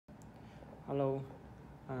Hello,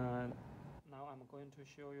 now I'm going to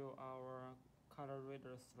show you our color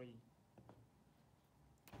reader 3.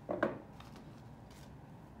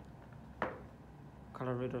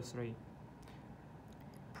 Color reader 3.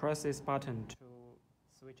 Press this button to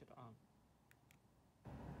switch it on.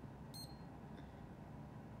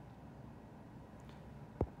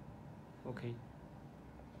 Okay.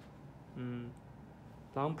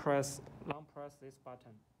 Long press this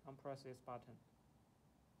button. Long press this button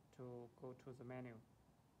to go to the menu.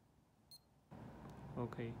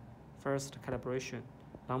 Okay. First calibration.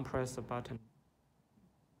 Long press the button.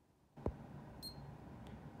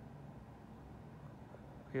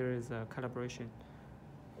 Here is a calibration.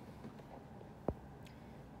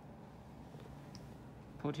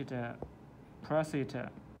 Press it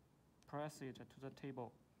to the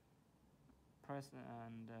table. Press the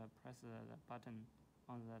button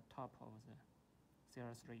on the top of the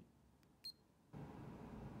CR3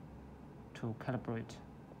 to calibrate.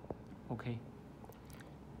 Okay.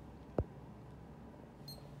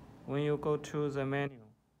 When you go to the menu,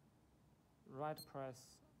 right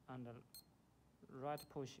press and right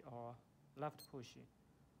push or left push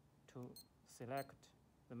to select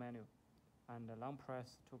the menu, and long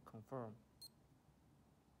press to confirm.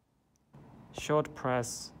 Short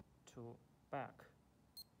press to back.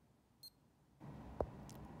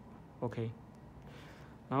 Okay.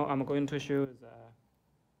 Now I'm going to show the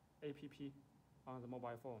app on the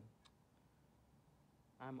mobile phone.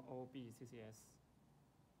 MOBCCS.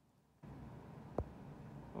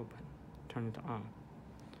 Open. Turn it on.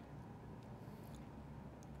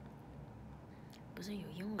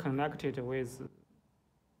 Connected with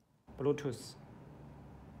Bluetooth.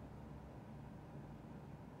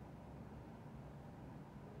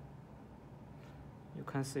 You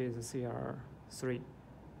can see the CR3.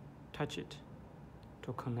 Touch it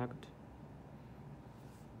to connect.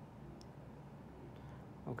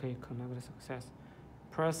 Okay, connect success.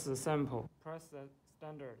 Press the sample. Press the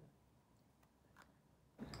standard.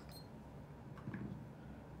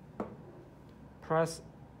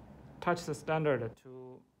 Touch the standard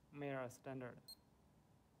to mirror standard.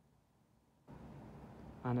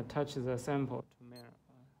 And touch the sample to mirror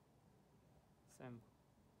sample.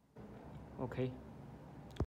 Okay.